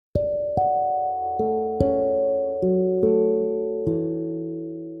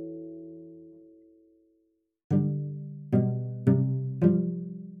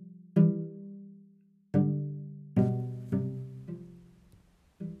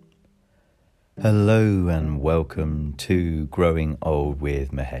Hello and welcome to Growing Old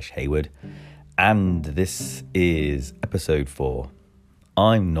with Mahesh Hayward, and this is episode 4.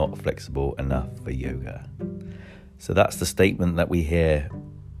 I'm not flexible enough for yoga. So that's the statement that we hear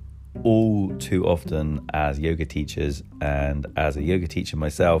all too often as yoga teachers, and as a yoga teacher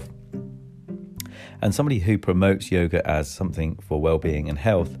myself, and somebody who promotes yoga as something for well-being and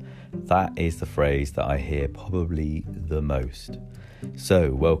health. That is the phrase that I hear probably the most. So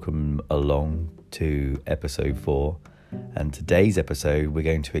welcome along to episode 4, and today's episode we're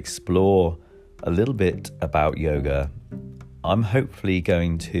going to explore a little bit about yoga. I'm hopefully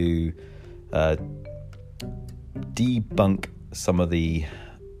going to debunk some of the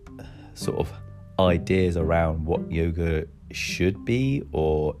sort of ideas around what yoga should be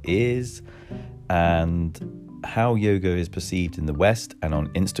or is, and how yoga is perceived in the West and on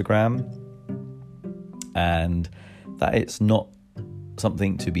Instagram, and that it's not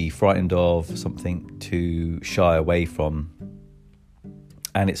something to be frightened of, something to shy away from.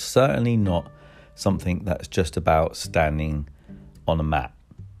 And it's certainly not something that's just about standing on a mat.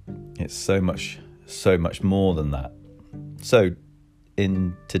 It's so much more than that. So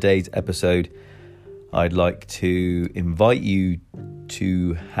in today's episode, I'd like to invite you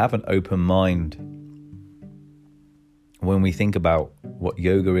to have an open mind when we think about what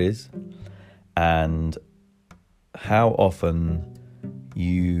yoga is, and how often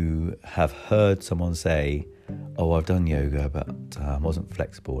you have heard someone say, "Oh, I've done yoga, but I wasn't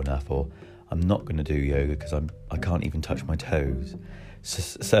flexible enough," or "I'm not going to do yoga because I can't even touch my toes."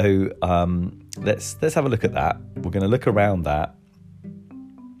 So let's have a look at that. We're going to look around that.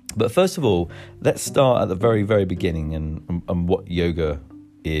 But first of all, let's start at the very, very beginning and what yoga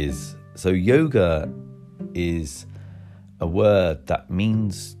is. So yoga is a word that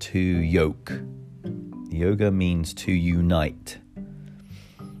means to yoke. Yoga means to unite.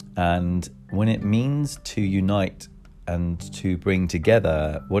 And when it means to unite and to bring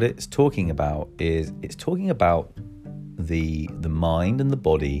together, what it's talking about is it's talking about the mind and the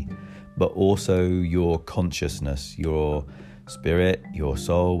body, but also your consciousness, your spirit, your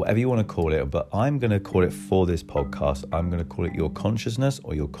soul, whatever you want to call it. But I'm going to call it, for this podcast, I'm going to call it your consciousness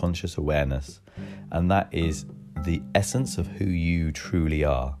or your conscious awareness. And that is the essence of who you truly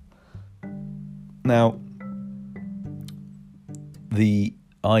are. Now, the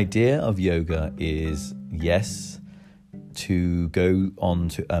idea of yoga is, yes, to go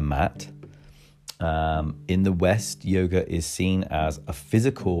onto a mat. In the West, yoga is seen as a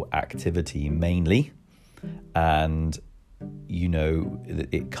physical activity mainly, and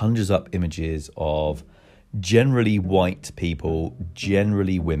it conjures up images of generally white people,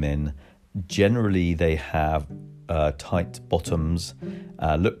 generally women. Generally they have tight bottoms,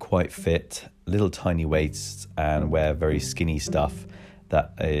 look quite fit, little tiny waists, and wear very skinny stuff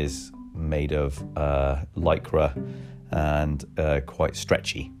that is made of lycra and quite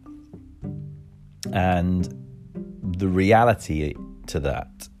stretchy. And the reality to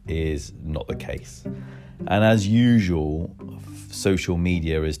that is not the case. And as usual, social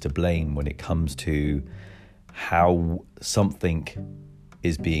media is to blame when it comes to how something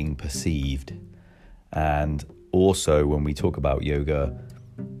is being perceived. And also when we talk about yoga,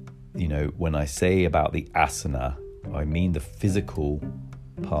 when I say about the asana, I mean the physical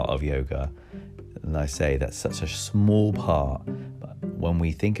part of yoga, and I say that's such a small part, but when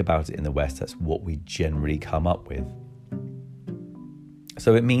we think about it in the West, that's what we generally come up with.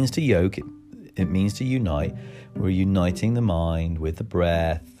 So it means to yoke, it means to unite. We're uniting the mind with the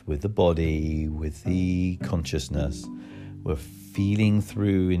breath, with the body, with the consciousness. We're feeling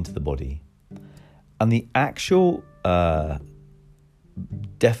through into the body. And the actual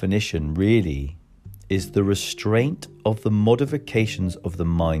definition really is the restraint of the modifications of the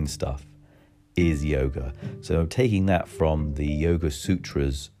mind stuff is yoga. So taking that from the Yoga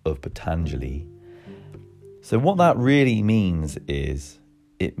Sutras of Patanjali. So what that really means is,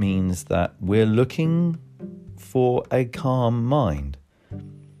 it means that we're looking for a calm mind.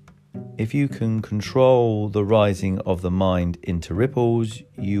 If you can control the rising of the mind into ripples,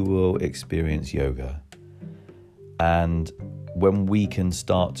 you will experience yoga. And when we can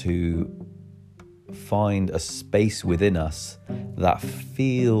start to find a space within us that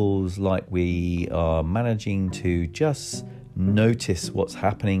feels like we are managing to just notice what's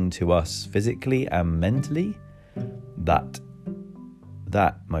happening to us physically and mentally, that,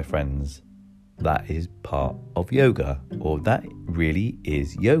 my friends, that is part of yoga, or that really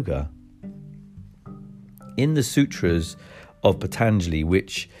is yoga. In the Sutras of Patanjali,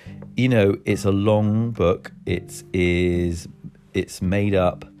 which, it's a long book, it's made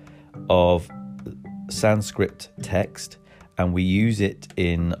up of Sanskrit text, and we use it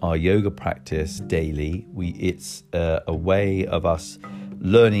in our yoga practice daily. It's a way of us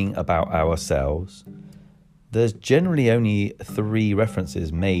learning about ourselves. There's generally only 3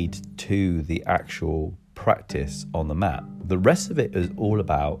 references made to the actual practice on the mat. The rest of it is all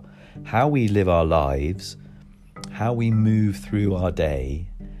about how we live our lives, how we move through our day,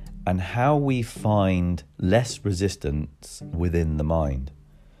 and how we find less resistance within the mind.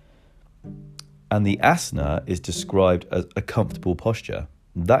 And the asana is described as a comfortable posture.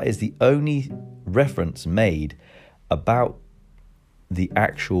 That is the only reference made about the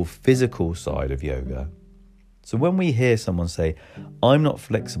actual physical side of yoga. So when we hear someone say, I'm not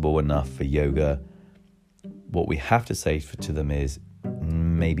flexible enough for yoga, what we have to say to them is,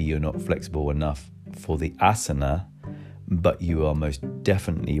 maybe you're not flexible enough for the asana, but you are most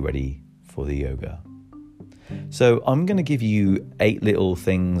definitely ready for the yoga. So I'm going to give you 8 little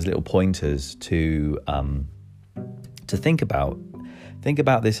things, little pointers to think about. Think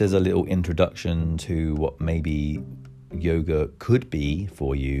about this as a little introduction to what maybe yoga could be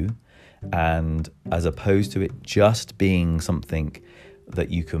for you, and as opposed to it just being something that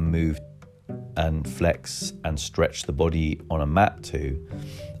you can move and flex and stretch the body on a mat to,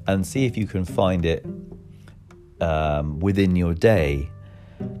 and see if you can find it within your day.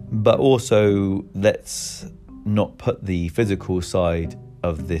 But also, let's not put the physical side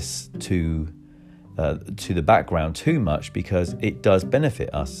of this to the background too much, because it does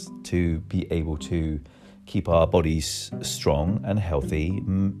benefit us to be able to keep our bodies strong and healthy.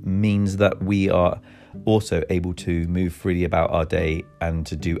 Means that we are also able to move freely about our day and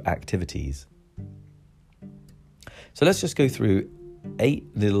to do activities. So let's just go through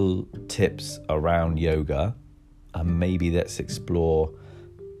 8 little tips around yoga, and maybe let's explore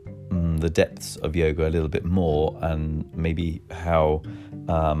the depths of yoga a little bit more, and maybe how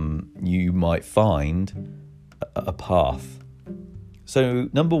you might find a path. So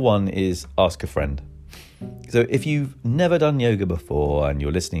number 1 is ask a friend. So if you've never done yoga before and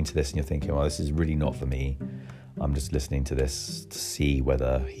you're listening to this and you're thinking, well, this is really not for me, I'm just listening to this to see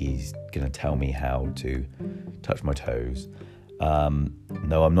whether he's going to tell me how to touch my toes.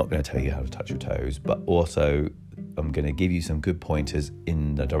 No, I'm not going to tell you how to touch your toes, but also I'm going to give you some good pointers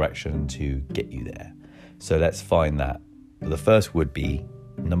in the direction to get you there. So let's find that. The first would be,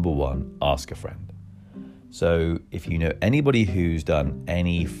 number 1, ask a friend. So if you know anybody who's done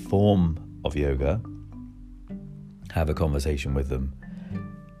any form of yoga, have a conversation with them,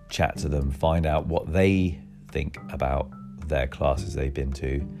 chat to them, find out what they think about their classes they've been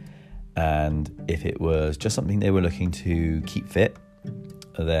to, and if it was just something they were looking to keep fit,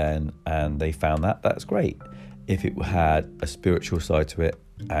 then and they found that, that's great. If it had a spiritual side to it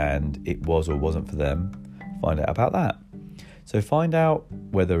and it was or wasn't for them, find out about that. So find out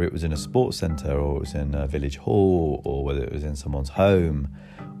whether it was in a sports centre, or it was in a village hall, or whether it was in someone's home,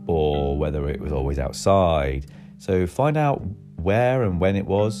 or whether it was always outside. So find out where and when it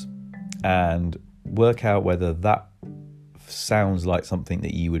was, and work out whether that sounds like something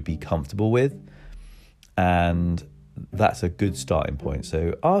that you would be comfortable with. And that's a good starting point.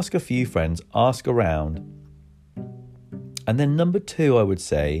 So ask a few friends, ask around. And then number 2, I would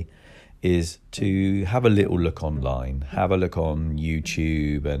say, is to have a little look online. Have a look on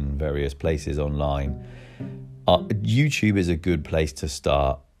YouTube and various places online. YouTube is a good place to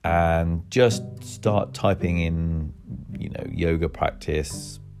start, and just start typing in, yoga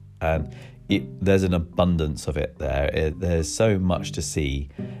practice, and there's an abundance of it there. There's so much to see,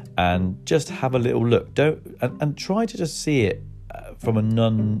 and just have a little look. And try to just see it from a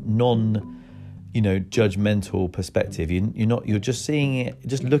non judgmental perspective. You're just seeing it,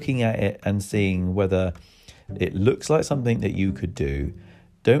 just looking at it and seeing whether it looks like something that you could do.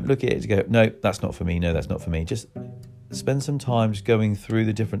 Don't look at it to go, no, that's not for me. No, that's not for me. Just spend some time just going through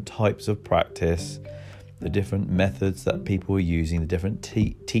the different types of practice, the different methods that people are using, the different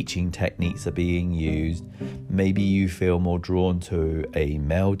teaching techniques are being used. Maybe you feel more drawn to a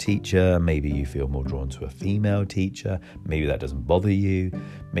male teacher. Maybe you feel more drawn to a female teacher. Maybe that doesn't bother you.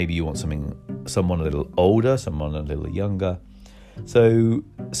 Maybe you want someone a little older, someone a little younger. So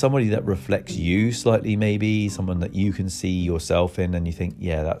somebody that reflects you slightly, maybe someone that you can see yourself in, and you think,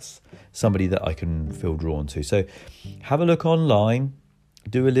 yeah, that's somebody that I can feel drawn to. So have a look online,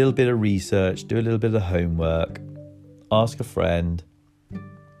 do a little bit of research, do a little bit of homework, ask a friend,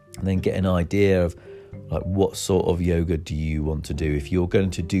 and then get an idea of like what sort of yoga do you want to do if you're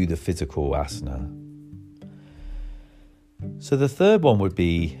going to do the physical asana. So the third one would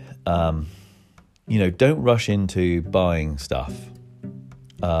be, don't rush into buying stuff.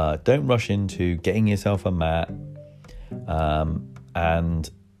 Don't rush into getting yourself a mat, and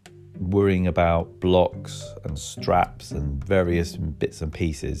worrying about blocks and straps and various bits and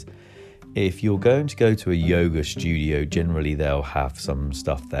pieces, if you're going to go to a yoga studio, generally they'll have some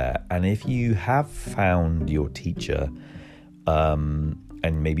stuff there. And if you have found your teacher,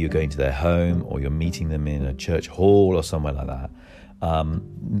 and maybe you're going to their home or you're meeting them in a church hall or somewhere like that,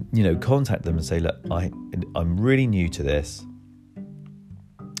 contact them and say, look, I'm really new to this.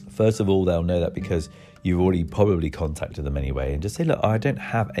 First of all, they'll know that because you've already probably contacted them anyway, and just say, look, I don't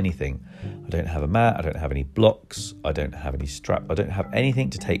have anything. I don't have a mat. I don't have any blocks. I don't have any strap. I don't have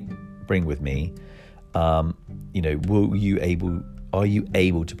anything to bring with me. Are you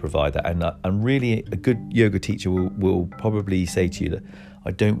able to provide that? And really, a good yoga teacher will probably say to you that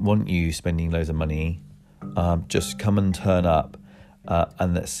I don't want you spending loads of money. Just come and turn up,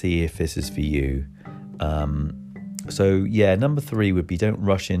 and let's see if this is for you. Number 3 would be, don't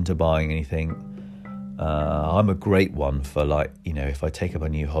rush into buying anything. I'm a great one for, if I take up a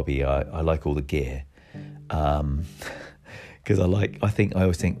new hobby, I like all the gear. Because I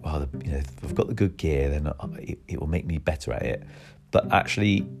always think, if I've got the good gear, then it will make me better at it. But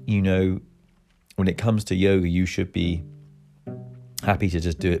actually, when it comes to yoga, you should be happy to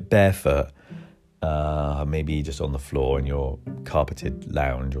just do it barefoot, maybe just on the floor in your carpeted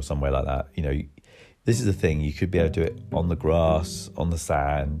lounge or somewhere like that. This is the thing, you could be able to do it on the grass, on the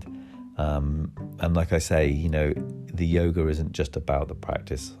sand. And like I say, the yoga isn't just about the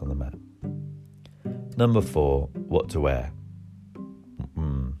practice on the mat. Number 4, what to wear.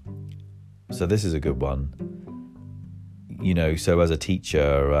 So this is a good one. So as a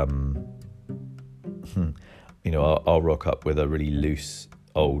teacher, I'll rock up with a really loose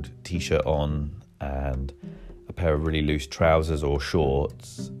old t-shirt on and a pair of really loose trousers or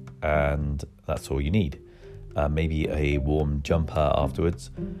shorts, and that's all you need. Maybe a warm jumper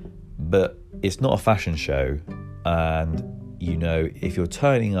afterwards. But it's not a fashion show, and if you're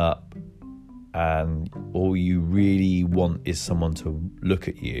turning up and all you really want is someone to look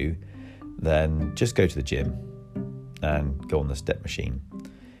at you, then just go to the gym and go on the step machine.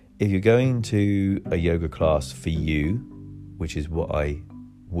 If you're going to a yoga class for you, which is what I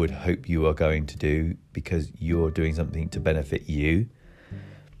would hope you are going to do because you're doing something to benefit you,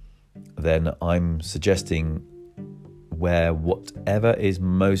 then I'm suggesting wear whatever is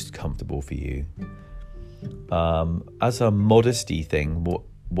most comfortable for you. As a modesty thing,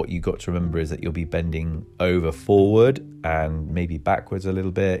 what you got to remember is that you'll be bending over forward and maybe backwards a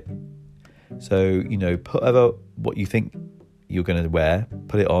little bit. So, put over what you think you're going to wear,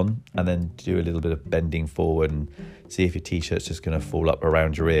 put it on, and then do a little bit of bending forward and see if your t-shirt's just going to fall up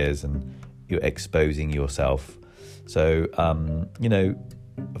around your ears and you're exposing yourself. So,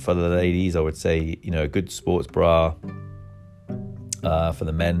 for the ladies, I would say, a good sports bra. For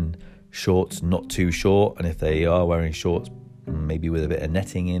the men, shorts, not too short. And if they are wearing shorts, maybe with a bit of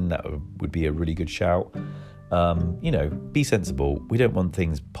netting in, that would be a really good shout. Be sensible. We don't want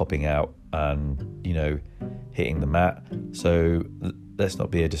things popping out and, hitting the mat. So let's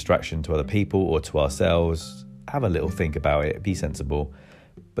not be a distraction to other people or to ourselves. Have a little think about it. Be sensible.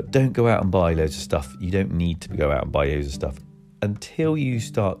 But don't go out and buy loads of stuff. You don't need to go out and buy loads of stuff until you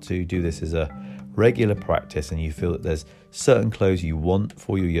start to do this as a regular practice and you feel that there's certain clothes you want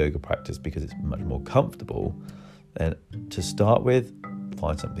for your yoga practice because it's much more comfortable. Then to start with,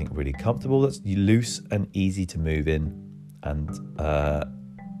 find something really comfortable that's loose and easy to move in, and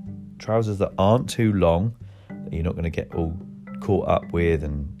trousers that aren't too long, that you're not going to get all caught up with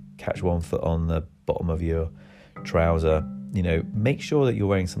and catch one foot on the bottom of your trouser. Make sure that you're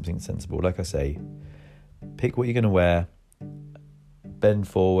wearing something sensible. Like I say, pick what you're going to wear, bend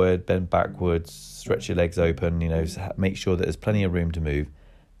forward, bend backwards, stretch your legs open, make sure that there's plenty of room to move,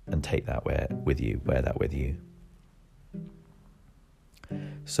 and take that wear that with you.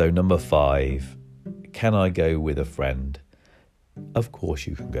 So number 5, can I go with a friend? Of course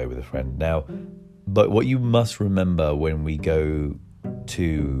you can go with a friend. Now, but what you must remember when we go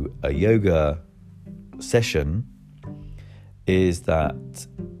to a yoga session is that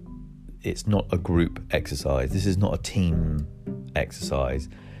it's not a group exercise. This is not a team exercise.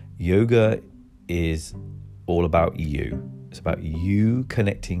 Yoga is all about you. It's about you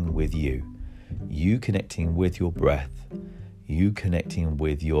connecting with you connecting with your breath, you connecting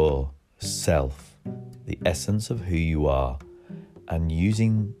with yourself, the essence of who you are, and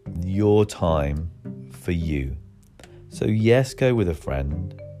using your time for you. So yes, go with a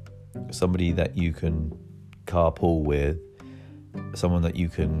friend, somebody that you can carpool with, someone that you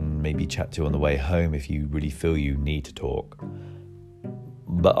can maybe chat to on the way home if you really feel you need to talk.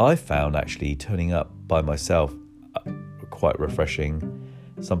 But I found actually turning up by myself quite refreshing,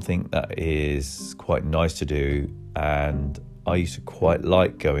 something that is quite nice to do, and I used to quite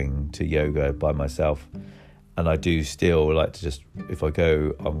like going to yoga by myself, and I do still like to just, if I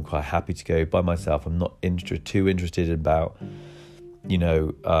go, I'm quite happy to go by myself. I'm not too interested about,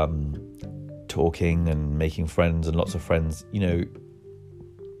 talking and making friends and lots of friends.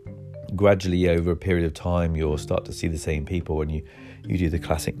 Gradually over a period of time, you'll start to see the same people, and you do the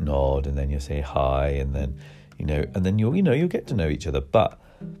classic nod, and then you say hi, and then you'll get to know each other. But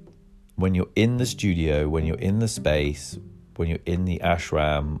when you're in the studio, when you're in the space, when you're in the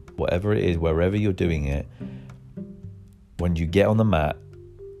ashram, whatever it is, wherever you're doing it, when you get on the mat,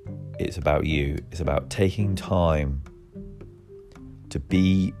 it's about you. It's about taking time to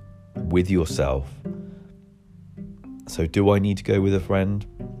be with yourself. So do I need to go with a friend?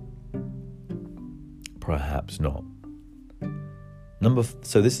 Perhaps not.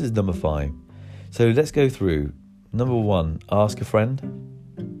 So this is number 5. So let's go through. Number 1, ask a friend.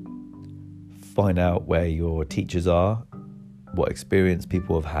 Find out where your teachers are, what experience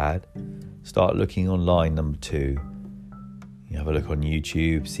people have had. Start looking online. Number 2, you have a look on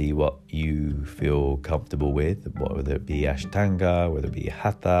YouTube, see what you feel comfortable with, whether it be Ashtanga, whether it be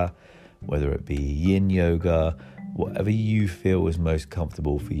Hatha, whether it be Yin Yoga, whatever you feel is most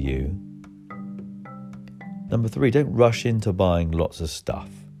comfortable for you. Number 3, don't rush into buying lots of stuff.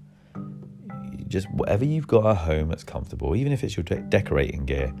 Just whatever you've got at home that's comfortable, even if it's your decorating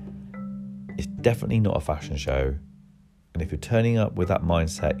gear. It's definitely not a fashion show. And if you're turning up with that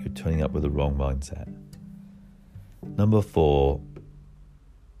mindset, you're turning up with the wrong mindset. Number 4,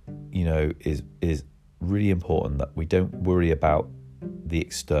 is really important that we don't worry about the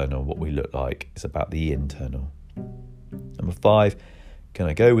external, what we look like. It's about the internal. Number 5, can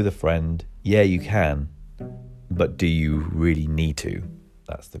I go with a friend? Yeah, you can. But do you really need to?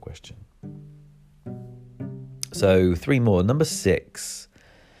 That's the question. So 3 more. Number 6,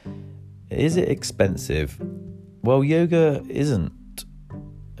 is it expensive? Well, yoga isn't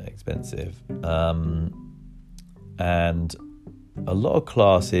expensive. And a lot of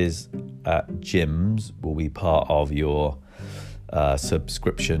classes at gyms will be part of your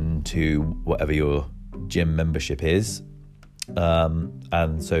subscription to whatever your gym membership is.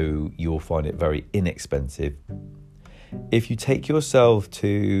 And so you'll find it very inexpensive. If you take yourself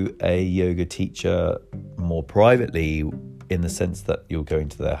to a yoga teacher more privately, in the sense that you're going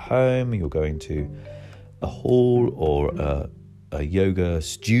to their home, you're going to a hall or a yoga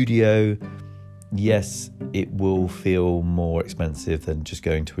studio, yes, it will feel more expensive than just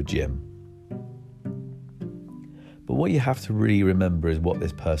going to a gym. But what you have to really remember is what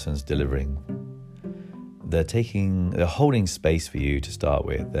this person's delivering. They're holding space for you to start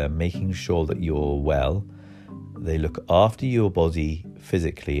with. They're making sure that you're well. They look after your body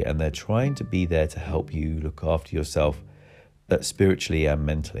physically, and they're trying to be there to help you look after yourself spiritually and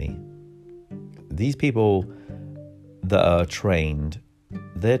mentally. These people that are trained,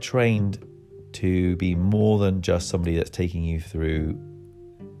 they're trained to be more than just somebody that's taking you through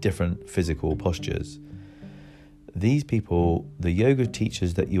different physical postures. These people, the yoga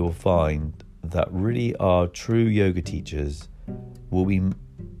teachers that you'll find that really are true yoga teachers, will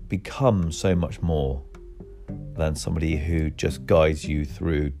become so much more than somebody who just guides you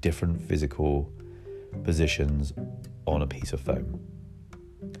through different physical positions on a piece of foam.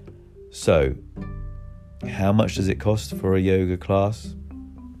 So, how much does it cost for a yoga class?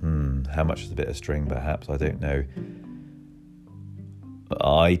 How much is a bit of string, perhaps? I don't know.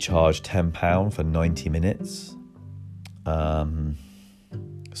 I charge £10 for 90 minutes.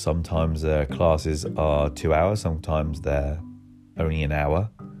 Sometimes their classes are 2 hours, sometimes they're only an hour.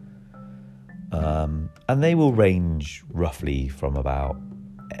 And they will range roughly from about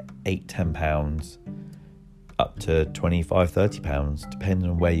 £8-10 up to £25-30, depending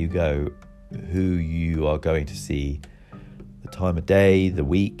on where you go, who you are going to see, the time of day, the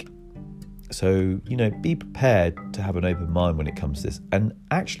week. So, be prepared to have an open mind when it comes to this, and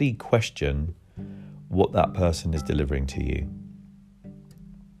actually question what that person is delivering to you.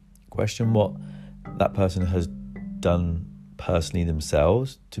 Question what that person has done personally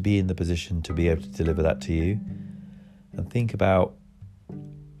themselves to be in the position to be able to deliver that to you, and think about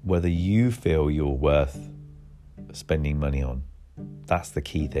whether you feel you're worth spending money on. That's the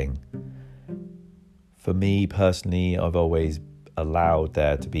key thing. For me personally, I've always allowed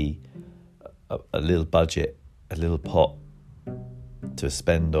there to be a little budget, a little pot to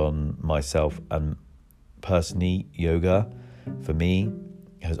spend on myself, and personally, yoga for me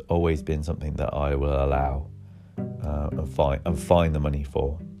has always been something that I will allow and find the money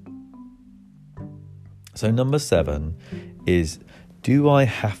for. So number 7 is, do I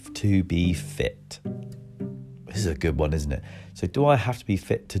have to be fit? This is a good one, isn't it? So do I have to be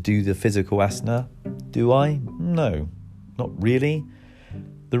fit to do the physical asana? Do I? No, Not really.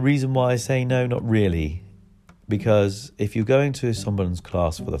 The reason why I say no, not really, because if you're going to someone's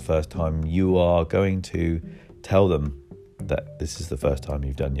class for the first time, you are going to tell them that this is the first time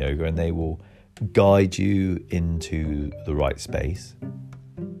you've done yoga, and they will guide you into the right space.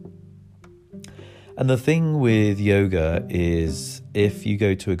 And the thing with yoga is, if you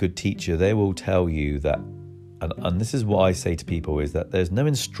go to a good teacher, they will tell you that, and this is what I say to people, is that there's no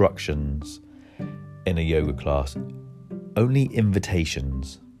instructions in a yoga class, only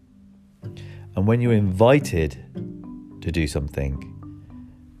invitations. And when you're invited to do something,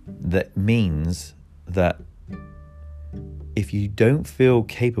 that means that if you don't feel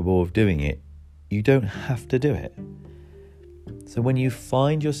capable of doing it, you don't have to do it. So when you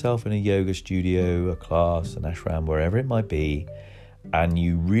find yourself in a yoga studio, a class, an ashram, wherever it might be, and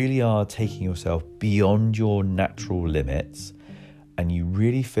you really are taking yourself beyond your natural limits, and you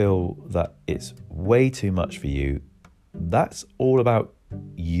really feel that it's way too much for you, that's all about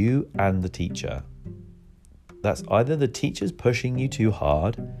you and the teacher. That's either the teacher's pushing you too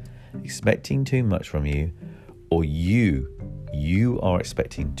hard, expecting too much from you, or you are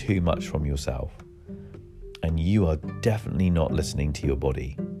expecting too much from yourself. And you are definitely not listening to your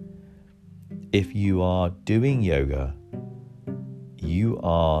body. If you are doing yoga, you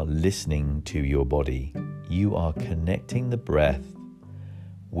are listening to your body. You are connecting the breath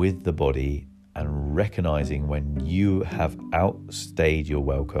with the body and recognizing when you have outstayed your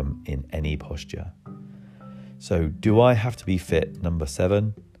welcome in any posture. So, do I have to be fit? Number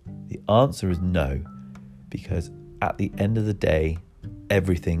 7. The answer is no, because at the end of the day,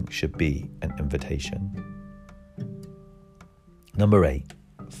 everything should be an invitation. Number 8,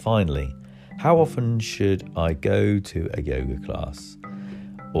 finally, how often should I go to a yoga class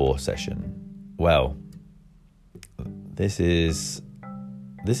or session? Well,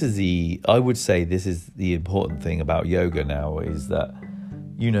 I would say this is the important thing about yoga now, is that,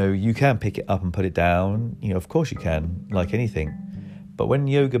 you can pick it up and put it down. Of course you can, like anything. But when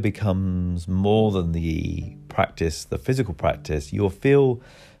yoga becomes more than the practice, the physical practice, you'll feel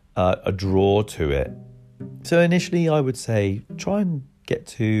a draw to it. So initially, I would say try and get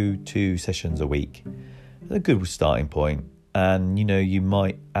to 2 sessions a week. That's a good starting point. And, you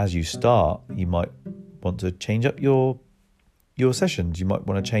might, as you start, you might want to change up your sessions. You might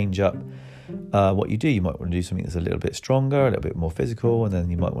want to change up what you do. You might want to do something that's a little bit stronger, a little bit more physical, and then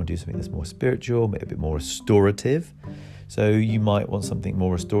you might want to do something that's more spiritual, maybe a bit more restorative. So you might want something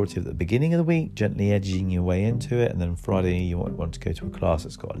more restorative at the beginning of the week, gently edging your way into it, and then Friday you might want to go to a class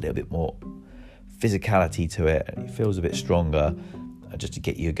that's got a little bit more physicality to it, and it feels a bit stronger, just to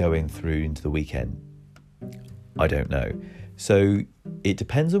get you going through into the weekend. I don't know. So it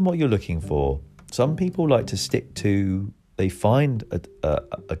depends on what you're looking for. Some people like to stick to, they find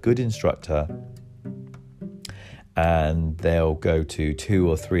a good instructor and they'll go to 2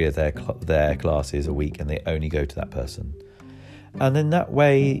 or 3 of their classes a week, and they only go to that person. And then that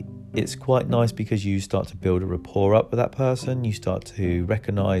way it's quite nice, because you start to build a rapport up with that person. You start to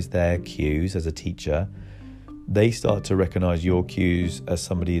recognize their cues as a teacher. They start to recognize your cues as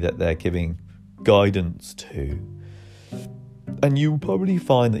somebody that they're giving guidance to. And you'll probably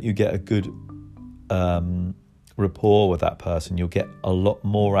find that you get a good rapport with that person. You'll get a lot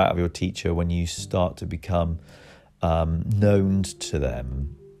more out of your teacher when you start to become known to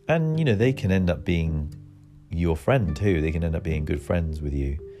them. And, they can end up being your friend too. They can end up being good friends with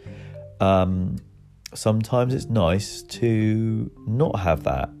you. Sometimes it's nice to not have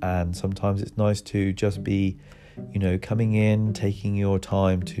that, and sometimes it's nice to just be, coming in, taking your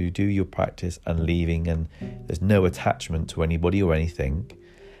time to do your practice and leaving, and there's no attachment to anybody or anything.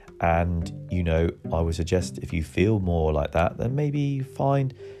 And, I would suggest, if you feel more like that, then maybe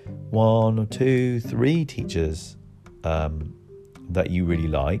find 1 or 2, 3 teachers that you really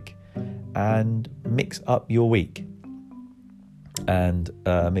like, and mix up your week. And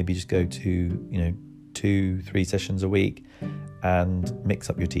maybe just go to 2-3 sessions a week and mix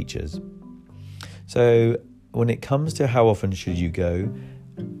up your teachers. So when it comes to how often should you go,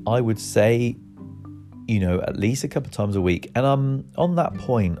 I would say at least a couple of times a week. And on that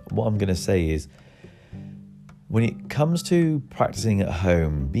point, what I'm going to say is, when it comes to practicing at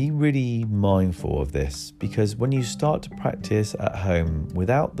home, be really mindful of this, because when you start to practice at home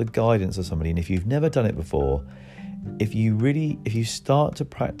without the guidance of somebody, and if you've never done it before, if you start to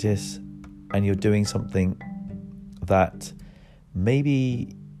practice and you're doing something that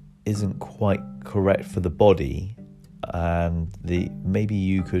maybe isn't quite correct for the body, and maybe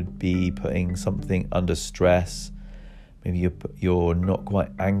you could be putting something under stress, maybe you're not quite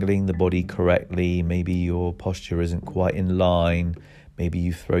angling the body correctly, maybe your posture isn't quite in line, maybe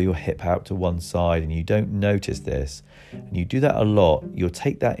you throw your hip out to one side and you don't notice this, and you do that a lot, you'll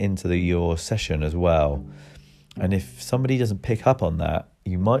take that into your session as well. And if somebody doesn't pick up on that,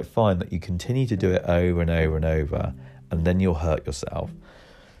 you might find that you continue to do it over and over and over, and then you'll hurt yourself.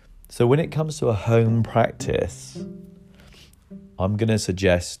 So when it comes to a home practice, I'm going to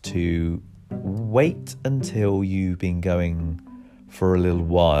suggest to wait until you've been going for a little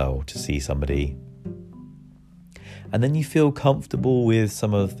while to see somebody. And then you feel comfortable with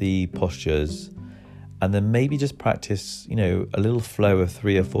some of the postures, and then maybe just practice, a little flow of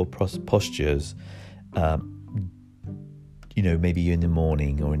 3 or 4 postures, maybe in the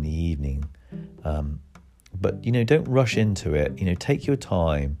morning or in the evening. But, don't rush into it. Take your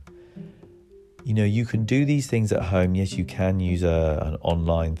time. You can do these things at home. Yes, you can use an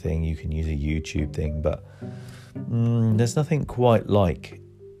online thing. You can use a YouTube thing. But there's nothing quite like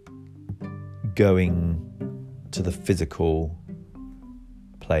going to the physical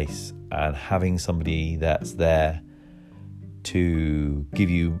place and having somebody that's there to give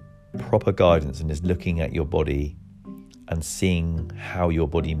you proper guidance and is looking at your body and seeing how your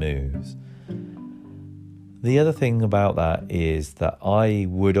body moves. The other thing about that is that I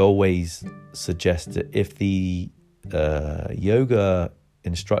would always suggest that if the yoga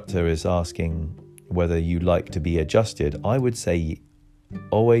instructor is asking whether you like to be adjusted, I would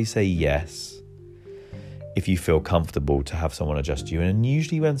always say yes if you feel comfortable to have someone adjust you. And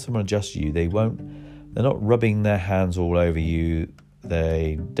usually when someone adjusts you, they're not rubbing their hands all over you.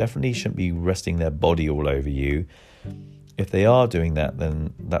 They definitely shouldn't be resting their body all over you. If they are doing that,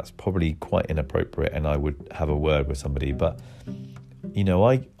 then that's probably quite inappropriate, and I would have a word with somebody. But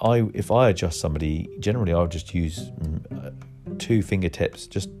if I adjust somebody, generally I'll just use 2 fingertips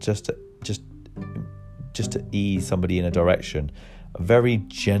just to ease somebody in a direction, very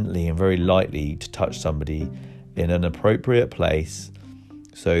gently and very lightly, to touch somebody in an appropriate place,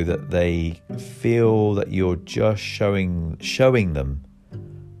 so that they feel that you're just showing them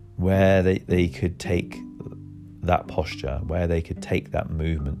where they could take that posture, where they could take that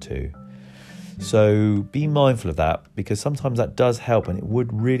movement to. So be mindful of that, because sometimes that does help, and it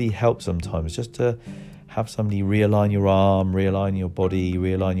would really help sometimes just to have somebody realign your arm, realign your body,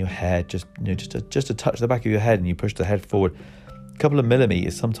 realign your head, just to touch the back of your head, and you push the head forward a couple of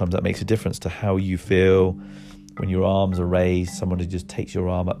millimeters. Sometimes that makes a difference to how you feel when your arms are raised. Someone who just takes your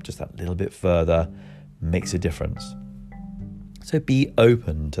arm up just that little bit further makes a difference. So be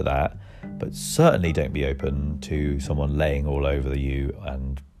open to that, but certainly don't be open to someone laying all over you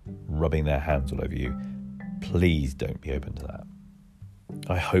and rubbing their hands all over you. Please don't be open to that.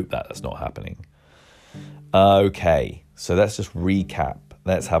 I hope that's not happening. Okay, so let's just recap.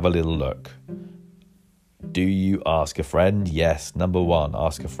 Let's have a little look. Do you ask a friend? Yes, number 1,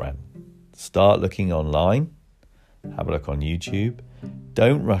 ask a friend. Start looking online. Have a look on YouTube.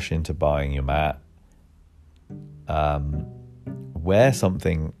 Don't rush into buying your mat. Wear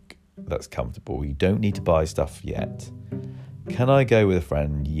something that's comfortable. You don't need to buy stuff yet. Can I go with a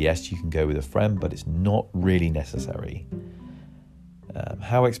friend? Yes, you can go with a friend, but it's not really necessary.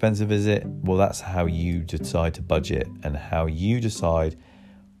 How expensive is it? Well, that's how you decide to budget, and how you decide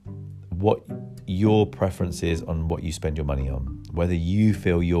what your preference is on what you spend your money on, whether you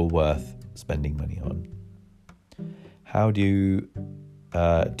feel you're worth spending money on. How do you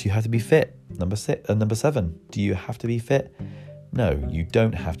have to be fit? Number 7, do you have to be fit? No, you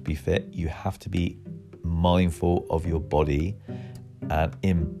don't have to be fit. You have to be mindful of your body and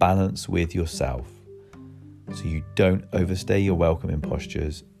in balance with yourself. So you don't overstay your welcome in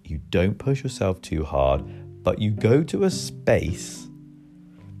postures. You don't push yourself too hard, but you go to a space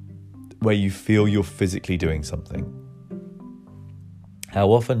where you feel you're physically doing something. How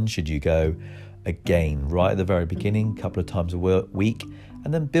often should you go? Again, right at the very beginning, a couple of times a week,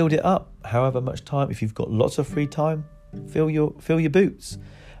 and then build it up. However much time, if you've got lots of free time, fill your boots.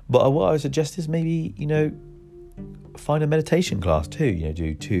 But what I would suggest is maybe, find a meditation class too.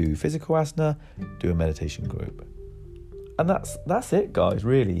 Do 2 physical asana, do a meditation group. And that's it, guys,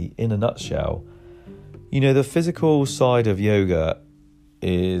 really, in a nutshell. The physical side of yoga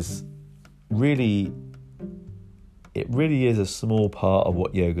is really is a small part of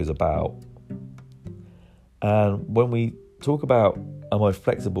what yoga is about. And when we talk about, am I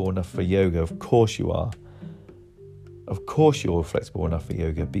flexible enough for yoga? Of course you are. Of course you're flexible enough for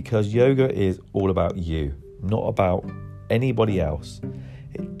yoga, because yoga is all about you, not about anybody else.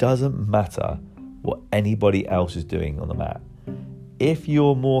 It doesn't matter what anybody else is doing on the mat. If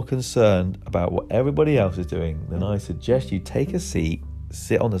you're more concerned about what everybody else is doing, then I suggest you take a seat,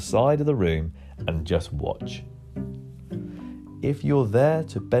 sit on the side of the room, and just watch. If you're there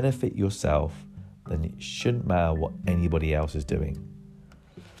to benefit yourself, then it shouldn't matter what anybody else is doing.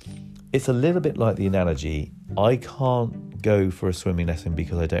 it's a little bit like the analogy, I can't go for a swimming lesson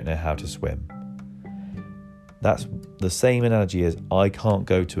because I don't know how to swim. That's the same analogy as I can't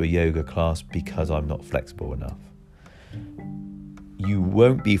go to a yoga class because I'm not flexible enough. You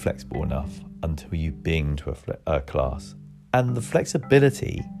won't be flexible enough until you've been to a class. And the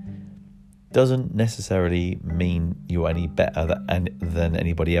flexibility doesn't necessarily mean you're any better than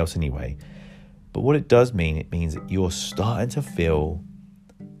anybody else anyway. But what it does mean, it means that you're starting to feel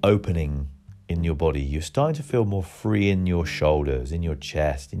opening in your body. You're starting to feel more free in your shoulders, in your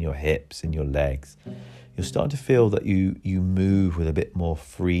chest, in your hips, in your legs. You're starting to feel that you move with a bit more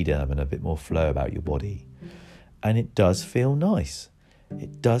freedom and a bit more flow about your body. And it does feel nice.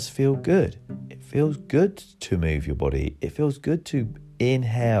 It does feel good. It feels good to move your body. It feels good to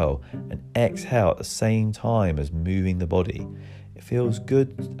inhale and exhale at the same time as moving the body. It feels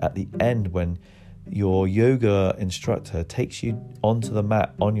good at the end when your yoga instructor takes you onto the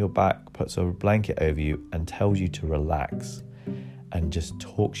mat on your back, puts a blanket over you and tells you to relax, and just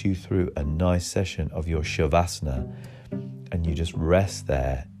talks you through a nice session of your shavasana, and you just rest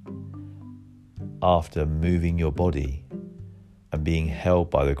there after moving your body and being held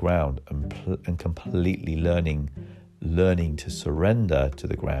by the ground and completely learning to surrender to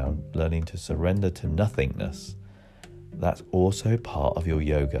the ground, learning to surrender to nothingness. That's also part of your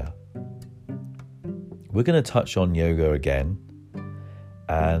yoga. We're going to touch on yoga again,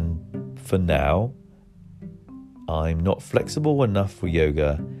 and for now, I'm not flexible enough for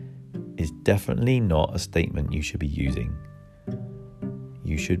yoga is definitely not a statement you should be using.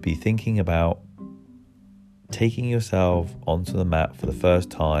 You should be thinking about taking yourself onto the mat for the first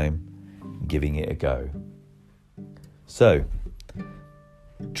time, giving it a go. So,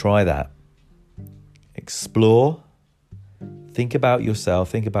 try that. Explore. Think about yourself.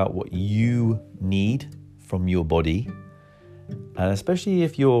 Think about what you need from your body. And especially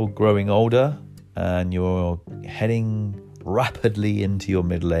if you're growing older and you're heading rapidly into your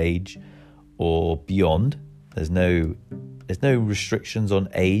middle age or beyond, there's no restrictions on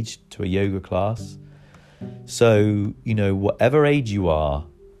age to a yoga class. So, whatever age you are,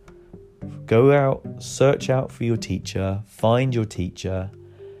 go out, search out for your teacher, find your teacher,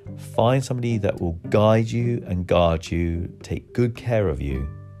 find somebody that will guide you and guard you, take good care of you.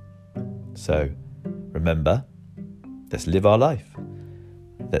 So, remember, let's live our life.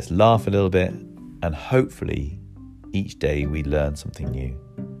 Let's laugh a little bit, and hopefully each day we learn something new.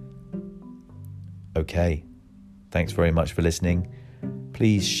 Okay, thanks very much for listening.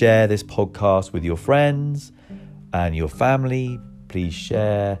 Please share this podcast with your friends and your family. Please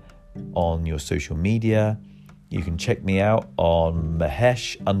share on your social media. You can check me out on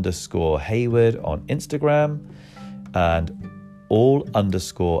Mahesh_Hayward on Instagram, and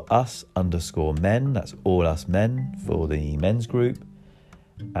all_us_men. That's all us men for the men's group.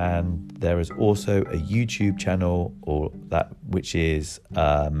 And there is also a YouTube channel which is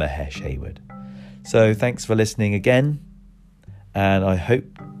Mahesh Hayward. So thanks for listening again, and I hope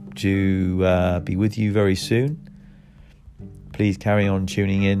to be with you very soon. Please carry on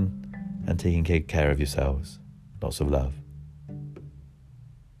tuning in and taking care of yourselves. Lots of love.